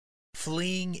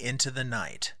Fleeing into the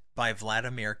Night by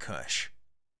Vladimir Kush.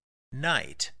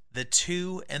 Night, the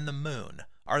two, and the moon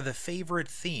are the favorite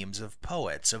themes of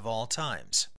poets of all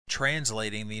times,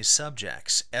 translating these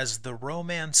subjects as the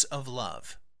romance of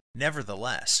love.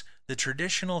 Nevertheless, the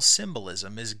traditional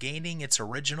symbolism is gaining its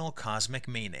original cosmic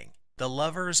meaning. The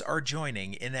lovers are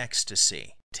joining in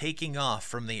ecstasy, taking off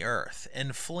from the earth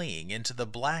and fleeing into the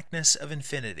blackness of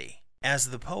infinity.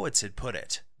 As the poets had put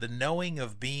it, the knowing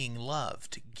of being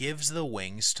loved gives the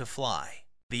wings to fly.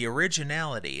 The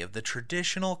originality of the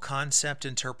traditional concept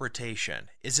interpretation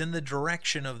is in the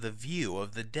direction of the view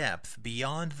of the depth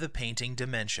beyond the painting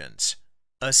dimensions.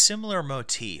 A similar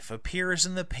motif appears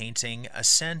in the painting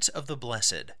Ascent of the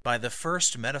Blessed by the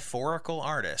first metaphorical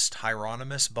artist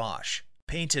Hieronymus Bosch,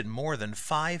 painted more than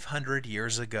 500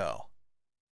 years ago.